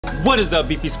What is up,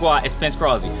 BP Squad? It's Spence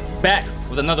Crosby, back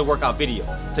with another workout video.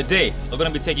 Today, we're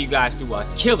gonna be taking you guys through a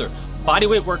killer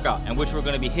bodyweight workout in which we're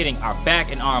gonna be hitting our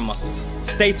back and arm muscles.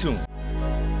 Stay tuned.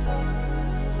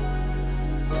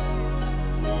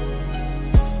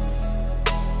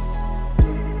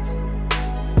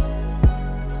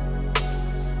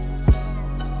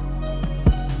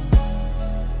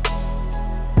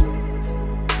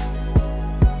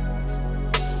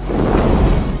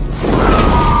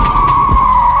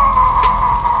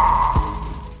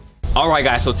 Alright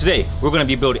guys, so today we're going to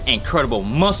be building incredible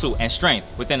muscle and strength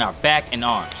within our back and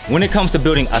arms. When it comes to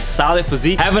building a solid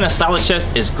physique, having a solid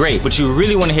chest is great, but you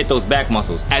really want to hit those back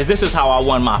muscles, as this is how I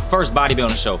won my first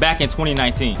bodybuilding show back in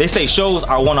 2019. They say shows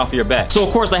are won off of your back. So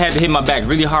of course I had to hit my back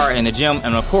really hard in the gym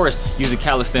and of course using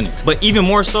calisthenics. But even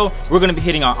more so, we're going to be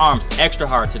hitting our arms extra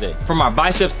hard today, from our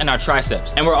biceps and our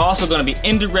triceps. And we're also going to be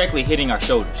indirectly hitting our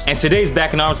shoulders. And today's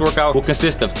back and arms workout will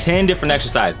consist of 10 different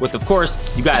exercises, with of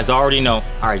course, you guys already know,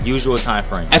 our usual time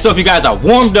frame. And so if you guys are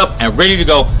warmed up and ready to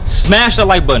go, smash the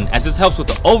like button, as this helps with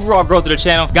the overall growth of the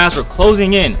channel. Guys, we're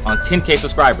closing in on 10K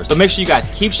subscribers, so make sure you guys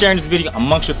keep sharing this video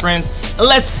amongst your friends.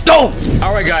 Let's go!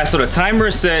 All right guys, so the timer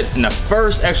is set, and the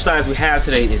first exercise we have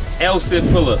today is L-sit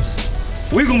pull-ups.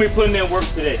 We're gonna be putting in work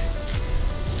today.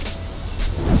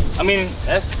 I mean,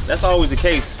 that's always the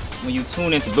case when you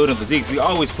tune into building physiques. We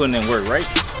always putting in work, right?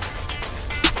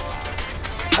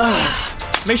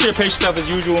 Make sure to pace yourself as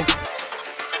usual.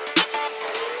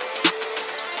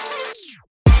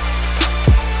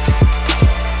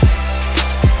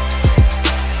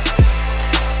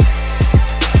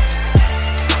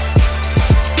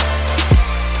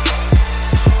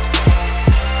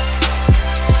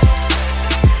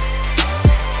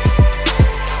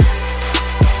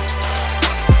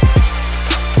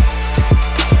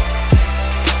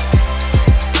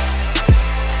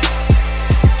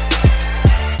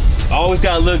 Always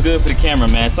gotta look good for the camera,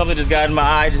 man. Something just got in my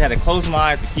eye. Just had to close my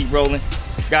eyes to keep rolling.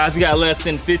 Guys, we got less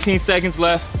than 15 seconds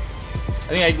left.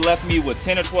 I think I left me with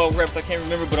 10 or 12 reps. I can't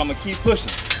remember, but I'm gonna keep pushing.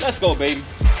 Let's go, baby.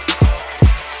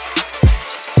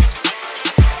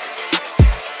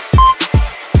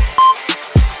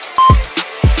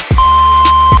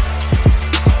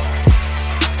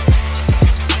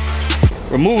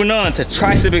 We're moving on to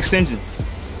tricep extensions.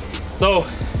 So,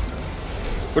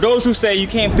 for those who say you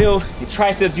can't build your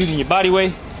triceps using your body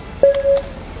weight,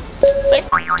 say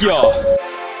f y'all.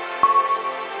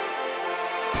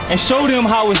 And show them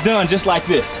how it's done just like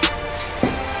this.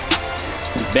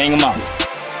 Just bang them out.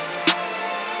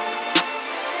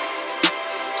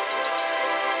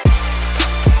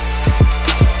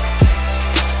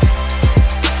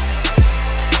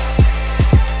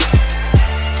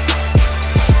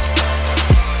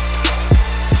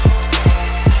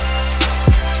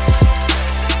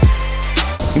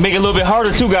 You make it a little bit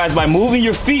harder too, guys, by moving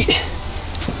your feet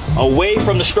away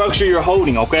from the structure you're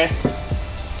holding, okay?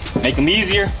 Make them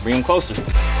easier, bring them closer.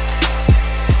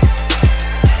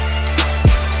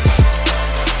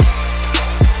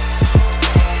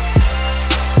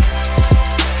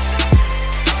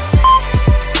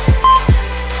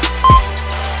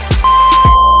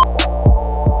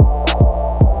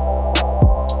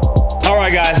 All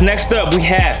right, guys, next up we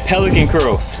have pelican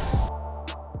curls.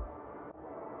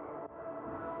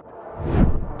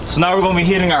 So now we're gonna be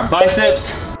hitting our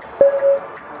biceps.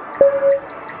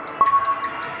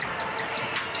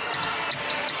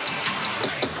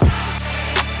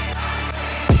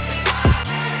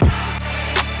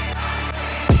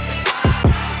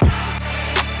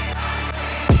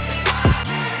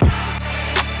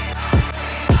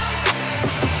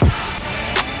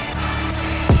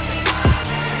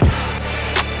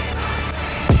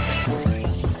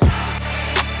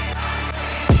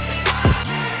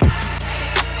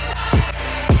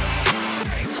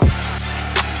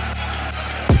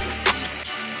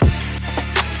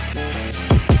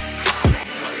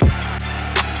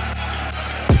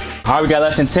 All right, we got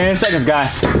less than 10 seconds,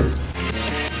 guys.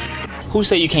 Who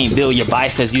say you can't build your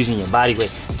biceps using your body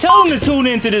weight? Tell them to tune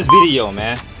into this video,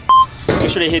 man. Make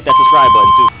sure they hit that subscribe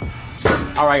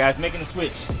button too. All right, guys, making the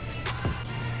switch.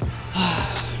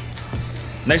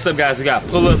 Next up, guys, we got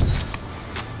pull-ups.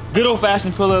 Good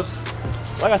old-fashioned pull-ups.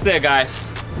 Like I said, guys,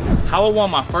 how I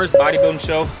won my first bodybuilding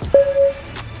show,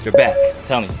 your back, I'm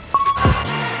telling you.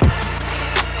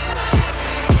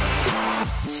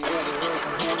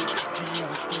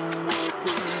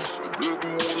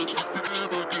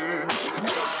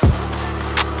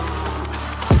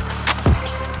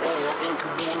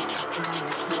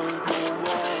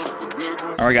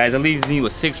 All right, guys, that leaves me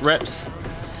with 6 reps.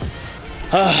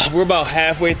 We're about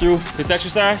halfway through this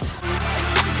exercise.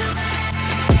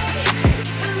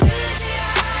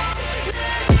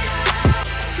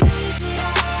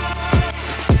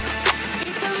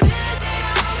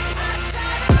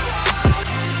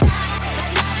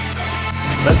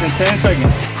 than 10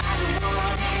 seconds.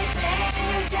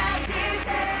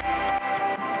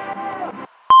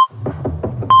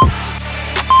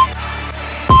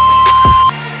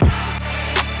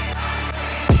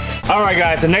 All right,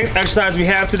 guys, the next exercise we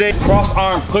have today, cross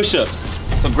arm push-ups.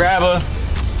 So grab a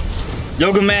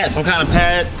yoga mat, some kind of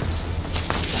pad.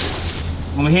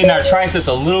 We're hitting our triceps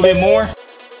a little bit more.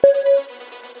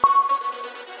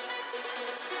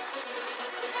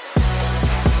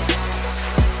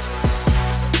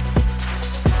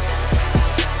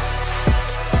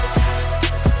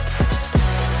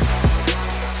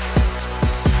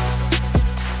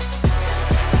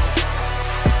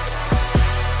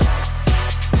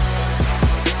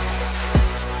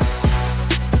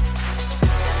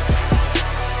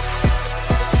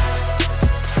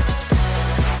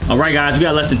 All right, guys, we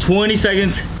got less than 20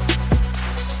 seconds.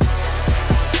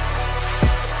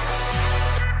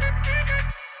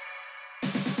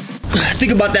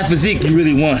 Think about that physique you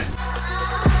really want.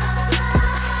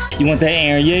 You want that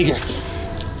Aaron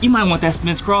Yeager. You might want that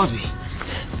Spence Crosby.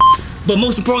 But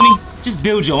most importantly, just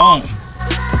build your own.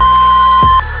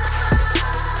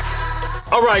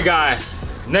 All right, guys,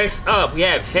 next up we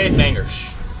have headbangers.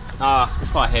 It's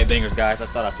called headbangers, guys. I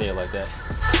thought I'd say it like that.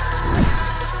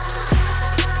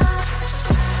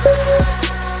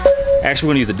 Actually,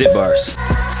 we're gonna use the dip bars.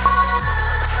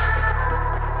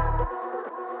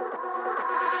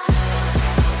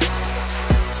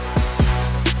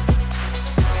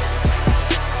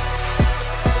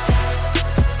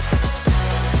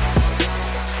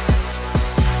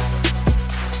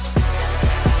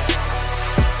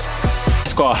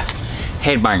 It's called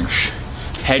headbangers.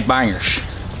 Headbangers.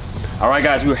 All right,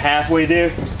 guys, we're halfway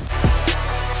there.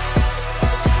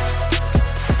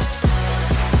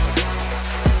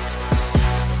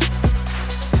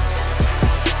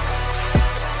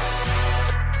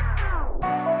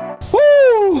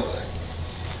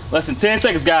 Less than 10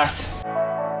 seconds, guys.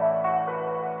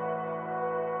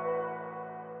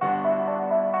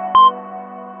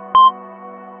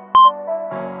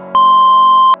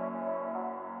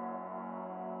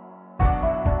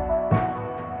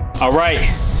 All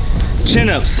right,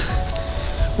 chin-ups.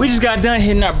 We just got done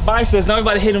hitting our biceps. Now we're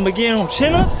about to hit them again on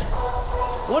chin-ups.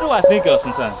 What do I think of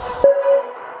sometimes?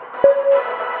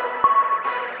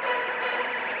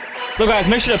 So guys,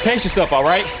 make sure to pace yourself, all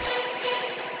right?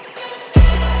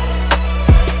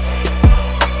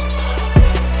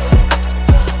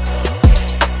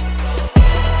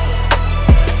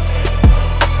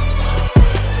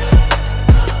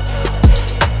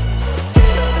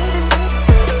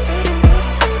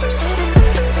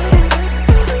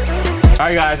 All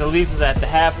right, guys, Elise is at the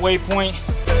halfway point.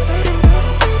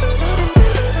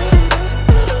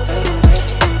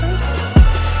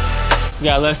 We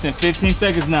got less than 15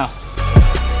 seconds now.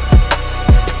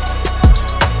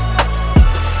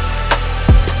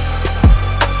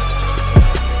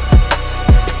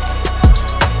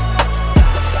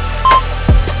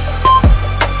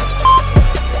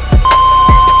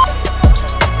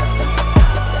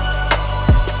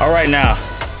 All right, now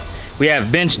we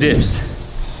have bench dips.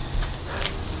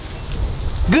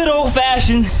 Good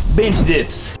old-fashioned bench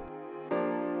dips.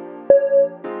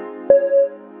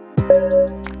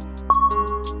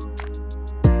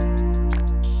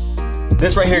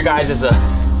 This right here, guys, is a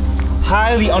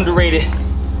highly underrated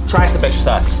tricep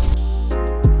exercise.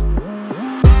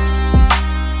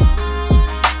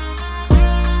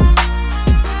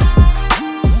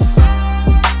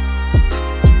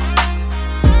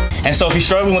 And so if you're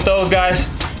struggling with those, guys,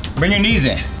 bring your knees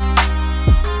in.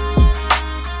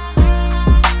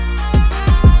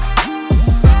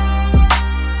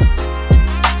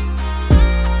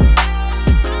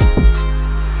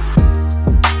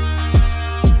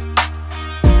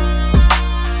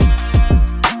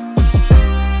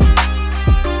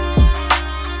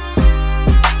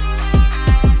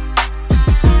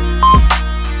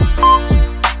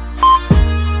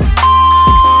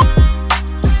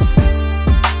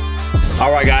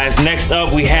 All right, guys, next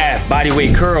up we have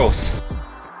bodyweight curls.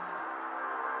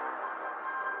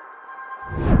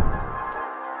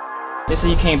 They say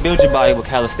you can't build your body with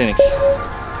calisthenics.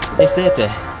 They said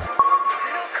that.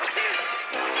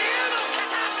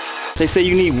 They say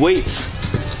you need weights,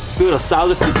 build a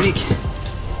solid physique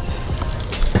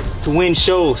to win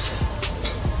shows.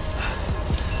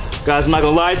 Guys, I'm not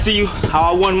gonna lie to you, how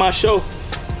I won my show,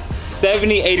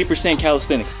 70–80%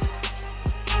 calisthenics.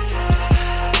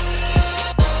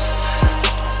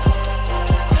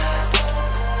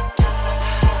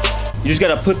 You just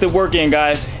gotta put the work in,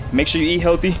 guys. Make sure you eat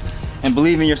healthy and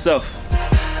believe in yourself.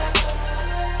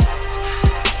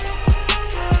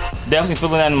 Definitely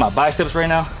feeling that in my biceps right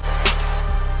now.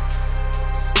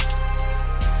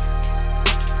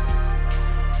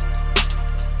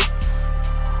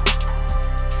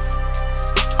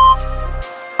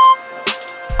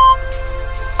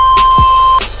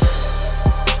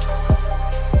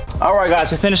 right, guys,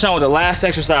 to finish on with the last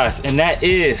exercise, and that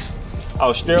is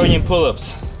Australian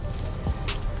pull-ups.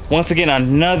 Once again,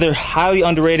 another highly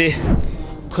underrated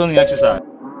pulling exercise.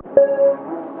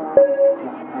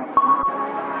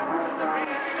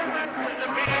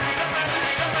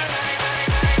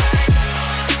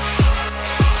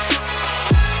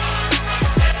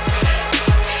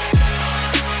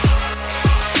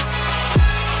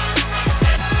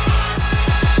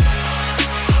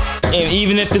 And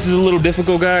even if this is a little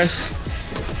difficult, guys,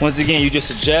 once again, you just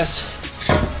adjust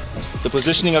the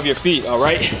positioning of your feet, all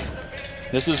right?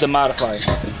 This is the modifier.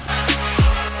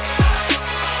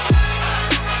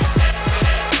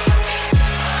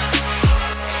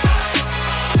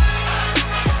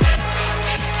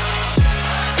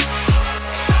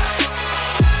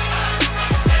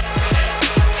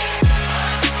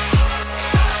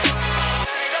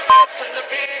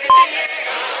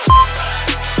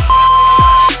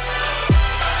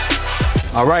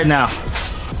 All right, now,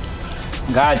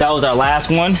 guys, that was our last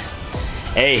one.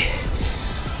 Hey,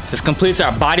 this completes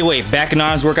our body weight back and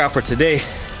arms workout for today.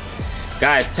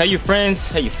 Guys, tell your friends,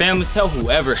 tell your family, tell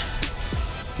whoever.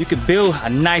 You can build a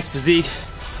nice physique,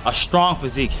 a strong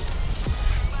physique,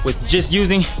 with just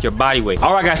using your body weight.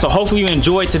 All right, guys, so hopefully you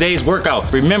enjoyed today's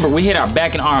workout. Remember, we hit our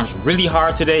back and arms really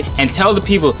hard today, and tell the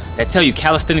people that tell you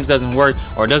calisthenics doesn't work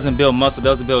or doesn't build muscle,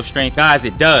 doesn't build strength. Guys,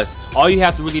 it does. All you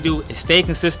have to really do is stay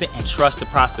consistent and trust the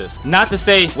process. Not to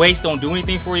say weights don't do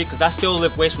anything for you, because I still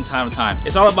lift weights from time to time.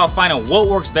 It's all about finding what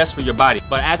works best for your body.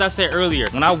 But as I said earlier,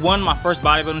 when I won my first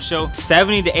bodybuilding show,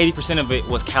 70 to 80% of it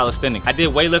was calisthenics. I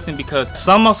did weightlifting because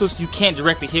some muscles you can't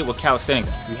directly hit with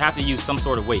calisthenics. You have to use some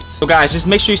sort of weights. So guys, just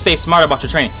make sure you stay smart about your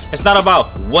training. It's not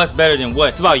about what's better than what.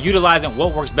 It's about utilizing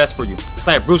what works best for you. It's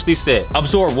like Bruce Lee said,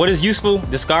 absorb what is useful,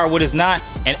 discard what is not,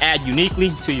 and add uniquely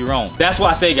to your own. That's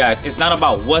why I say, guys, it's not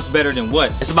about what's better than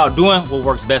what. It's about doing what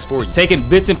works best for you. Taking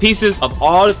bits and pieces of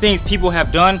all the things people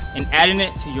have done and adding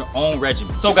it to your own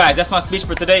regimen. So guys, that's my speech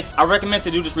for today. I recommend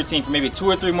to do this routine for maybe 2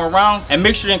 or 3 more rounds, and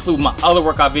make sure to include my other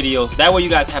workout videos. That way you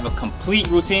guys have a complete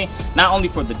routine, not only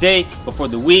for the day, but for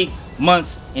the week,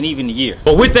 months, and even the year.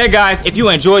 But with that, guys, if you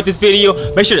enjoyed this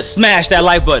video, make sure to smash that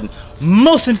like button.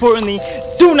 Most importantly,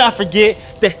 do not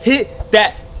forget to hit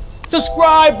that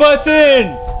subscribe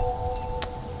button.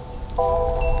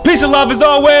 Peace and love as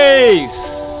always.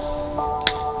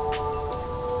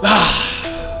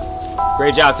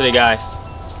 Great job today, guys.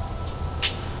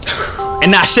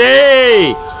 And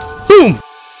Nashe! Boom!